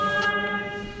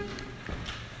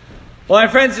Well, my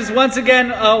friends, just once again,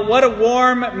 what a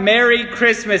warm, Merry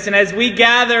Christmas. And as we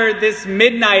gather this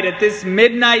midnight at this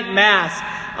midnight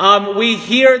Mass, we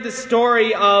hear the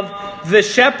story of the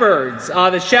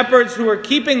shepherds who are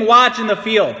keeping watch in the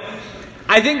field.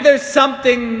 I think there's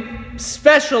something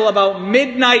special about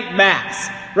midnight Mass,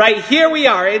 right? Here we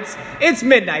are. It's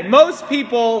midnight. Most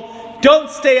people don't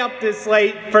stay up this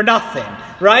late for nothing,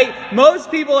 right?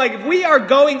 Most people, if we are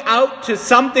going out to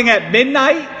something at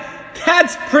midnight,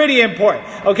 that's pretty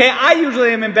important, okay? I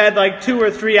usually am in bed 2 or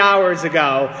 3 hours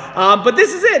ago, but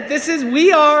this is it.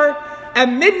 We are at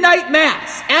midnight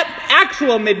Mass, at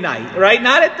actual midnight, right?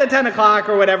 Not at the 10 o'clock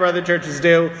or whatever other churches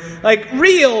do,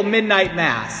 real midnight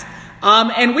Mass.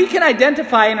 And we can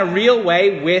identify in a real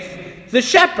way with the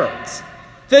shepherds.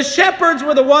 The shepherds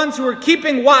were the ones who were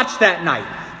keeping watch that night,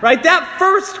 right? That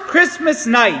first Christmas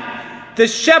night, the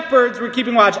shepherds were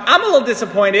keeping watch. I'm a little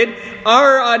disappointed.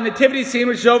 Our nativity scene,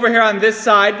 which is over here on this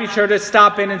side, be sure to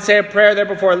stop in and say a prayer there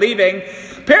before leaving.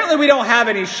 Apparently we don't have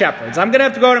any shepherds. I'm going to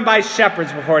have to go out and buy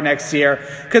shepherds before next year,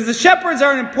 because the shepherds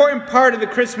are an important part of the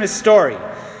Christmas story.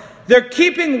 They're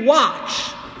keeping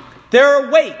watch. They're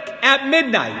awake at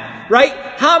midnight, right?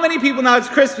 How many people, now it's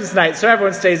Christmas night, so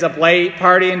everyone stays up late,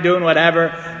 partying, doing whatever,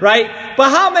 right? But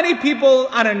how many people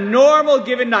on a normal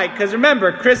given night, because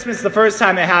remember, Christmas the first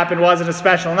time it happened wasn't a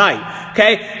special night,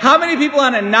 okay? How many people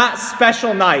on a not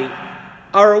special night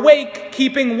are awake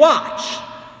keeping watch?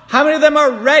 How many of them are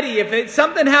ready if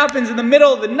something happens in the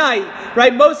middle of the night,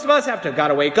 right? Most of us got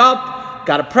to wake up,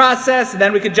 got to process, and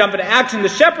then we could jump into action. The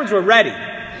shepherds were ready.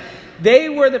 They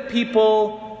were the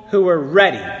people who were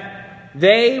ready.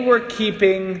 They were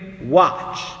keeping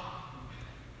watch.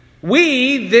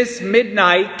 We, this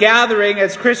midnight gathering,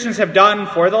 as Christians have done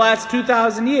for the last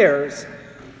 2,000 years,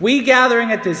 we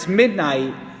gathering at this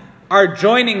midnight are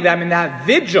joining them in that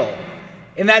vigil,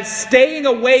 in that staying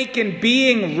awake and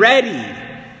being ready.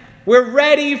 We're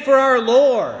ready for our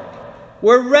Lord.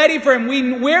 We're ready for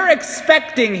Him. We're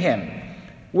expecting Him.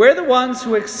 We're the ones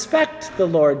who expect the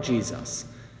Lord Jesus.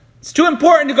 It's too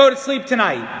important to go to sleep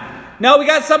tonight. No, we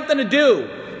got something to do.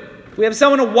 We have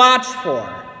someone to watch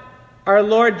for, our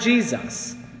Lord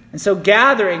Jesus. And so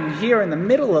gathering here in the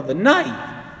middle of the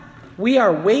night, we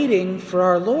are waiting for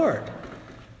our Lord.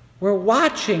 We're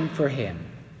watching for Him.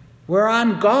 We're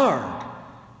on guard.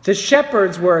 The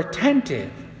shepherds were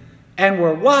attentive and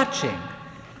were watching.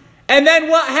 And then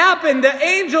what happened? The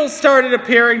angels started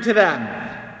appearing to them.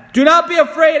 Do not be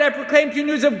afraid, I proclaim to you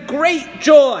news of great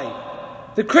joy.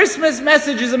 The Christmas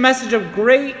message is a message of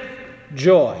great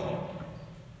joy.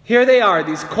 Here they are,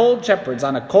 these cold shepherds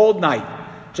on a cold night,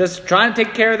 just trying to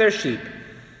take care of their sheep.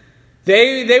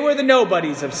 They were the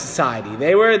nobodies of society.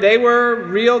 They were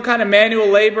real kind of manual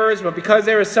laborers, but because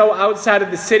they were so outside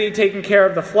of the city taking care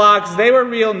of the flocks, they were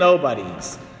real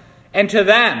nobodies. And to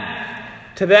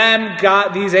them, God,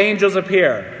 these angels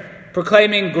appear,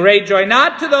 proclaiming great joy,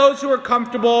 not to those who are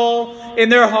comfortable in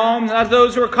their homes, not to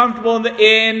those who are comfortable in the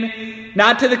inn,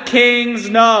 not to the kings,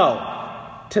 no,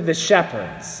 to the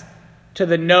shepherds, to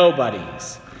the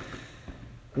nobodies.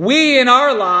 We in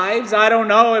our lives, I don't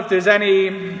know if there's any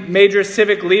major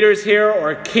civic leaders here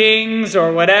or kings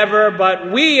or whatever,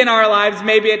 but we in our lives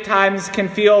maybe at times can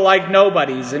feel like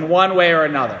nobodies in one way or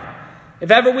another.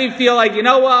 If ever we feel like, you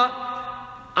know what,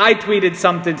 I tweeted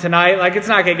something tonight, it's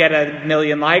not going to get 1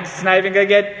 million likes, it's not even going to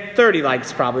get 30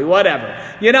 likes probably, whatever.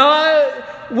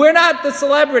 We're not the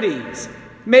celebrities.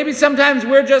 Maybe sometimes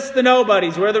we're just the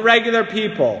nobodies, we're the regular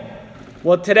people.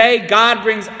 Well, today God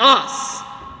brings us.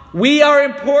 We are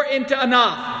important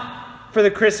enough for the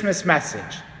Christmas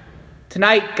message.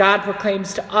 Tonight God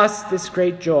proclaims to us this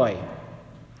great joy,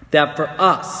 that for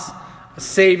us a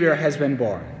Savior has been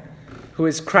born, who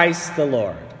is Christ the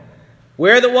Lord.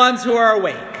 We're the ones who are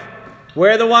awake.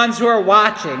 We're the ones who are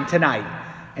watching tonight.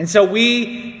 And so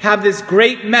we have this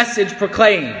great message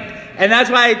proclaimed. And that's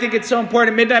why I think it's so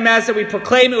important at Midnight Mass that we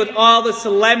proclaim it with all the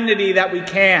solemnity that we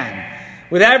can,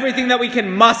 with everything that we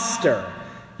can muster.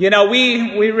 We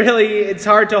really, it's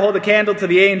hard to hold a candle to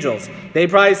the angels. They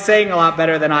probably sing a lot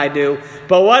better than I do.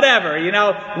 But whatever,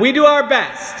 we do our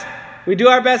best. We do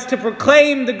our best to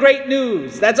proclaim the great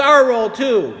news. That's our role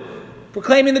too.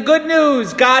 Proclaiming the good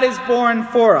news, God is born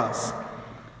for us.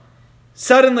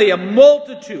 Suddenly a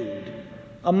multitude,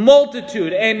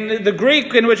 and the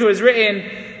Greek in which it was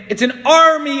written, it's an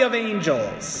army of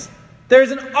angels.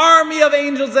 There's an army of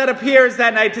angels that appears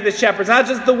that night to the shepherds. Not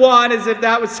just the one, as if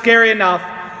that was scary enough,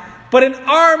 but an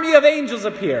army of angels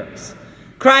appears,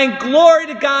 crying, "Glory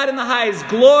to God in the highest,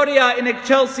 Gloria in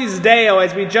excelsis Deo,"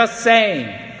 as we just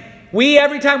sang.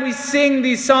 Every time we sing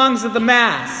these songs of the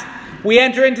Mass, we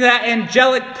enter into that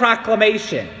angelic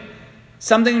proclamation.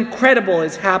 Something incredible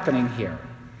is happening here.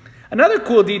 Another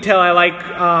cool detail I like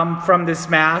from this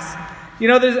Mass,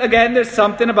 there's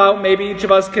something about maybe each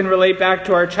of us can relate back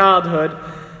to our childhood.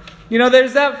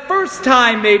 There's that first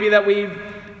time maybe that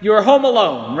you're home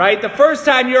alone, right? The first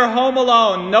time you're home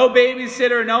alone, no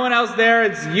babysitter, no one else there,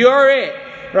 you're it,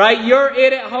 right? You're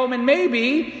it at home, and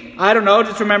maybe, I don't know,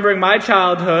 just remembering my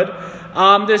childhood,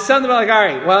 there's something about all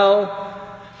right, well,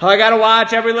 I got to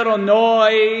watch every little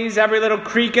noise, every little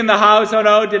creak in the house. Oh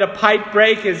no, did a pipe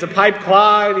break? Is the pipe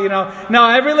clogged? No,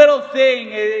 every little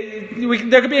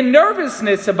thing, there could be a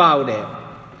nervousness about it.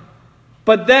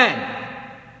 But then,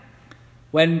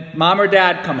 when mom or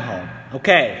dad come home,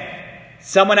 okay,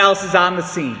 someone else is on the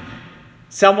scene.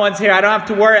 Someone's here. I don't have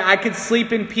to worry. I can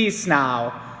sleep in peace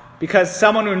now because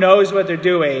someone who knows what they're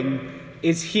doing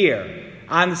is here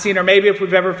on the scene. Or maybe if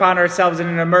we've ever found ourselves in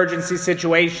an emergency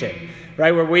situation,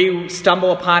 right, where we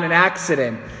stumble upon an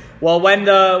accident. Well, when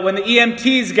the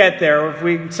EMTs get there, or if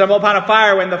we stumble upon a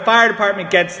fire, when the fire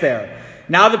department gets there,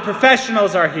 now the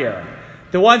professionals are here.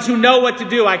 The ones who know what to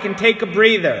do. I can take a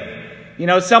breather.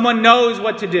 Someone knows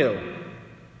what to do.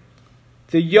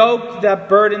 The yoke that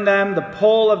burdened them, the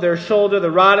pole of their shoulder,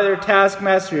 the rod of their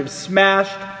taskmaster, you have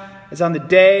smashed as on the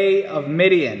day of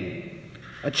Midian.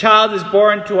 A child is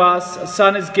born to us, a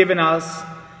son is given us,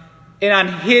 and on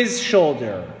his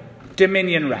shoulder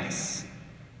dominion rests.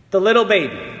 The little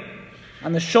baby.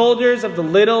 On the shoulders of the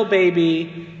little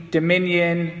baby,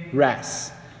 dominion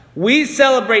rests. We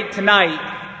celebrate tonight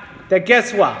that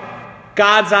guess what?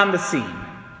 God's on the scene.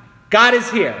 God is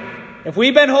here. If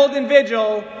we've been holding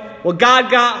vigil, well,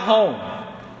 God got home.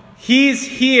 He's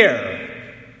here.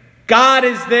 God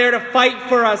is there to fight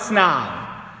for us now.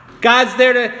 God's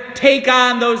there to take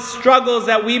on those struggles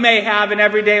that we may have in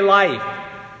everyday life.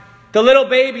 The little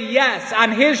baby, yes,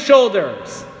 on his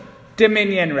shoulders,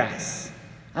 dominion rests.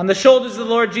 On the shoulders of the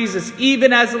Lord Jesus,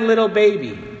 even as a little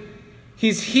baby.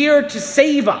 He's here to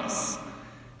save us.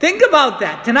 Think about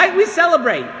that. Tonight we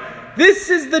celebrate. This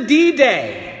is the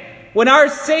D-Day when our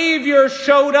Savior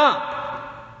showed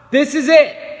up. This is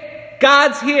it.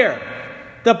 God's here.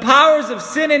 The powers of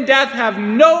sin and death have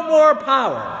no more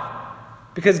power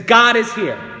because God is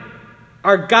here.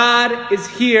 Our God is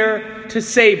here to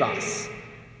save us.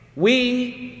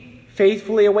 We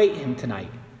faithfully await him tonight.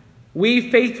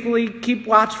 We faithfully keep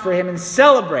watch for him and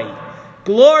celebrate.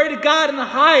 Glory to God in the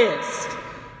highest.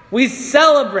 We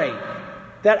celebrate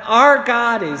that our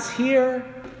God is here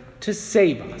to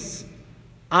save us.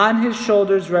 On his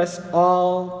shoulders rests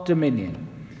all dominion.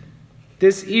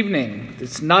 This evening,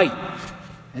 this night,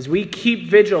 as we keep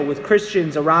vigil with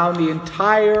Christians around the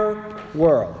entire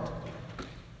world,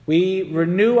 we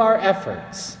renew our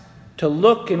efforts to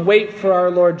look and wait for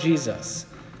our Lord Jesus.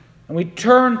 And we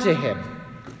turn to him,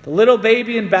 the little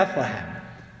baby in Bethlehem.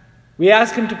 We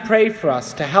ask him to pray for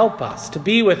us, to help us, to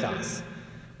be with us.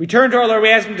 We turn to our Lord, we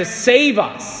ask him to save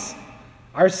us.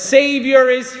 Our Savior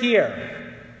is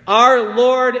here, our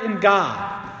Lord and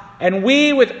God. And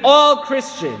we, with all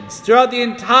Christians throughout the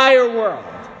entire world,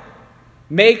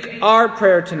 make our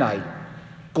prayer tonight.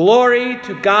 Glory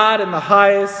to God in the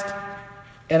highest,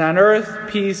 and on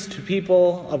earth peace to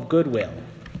people of good will.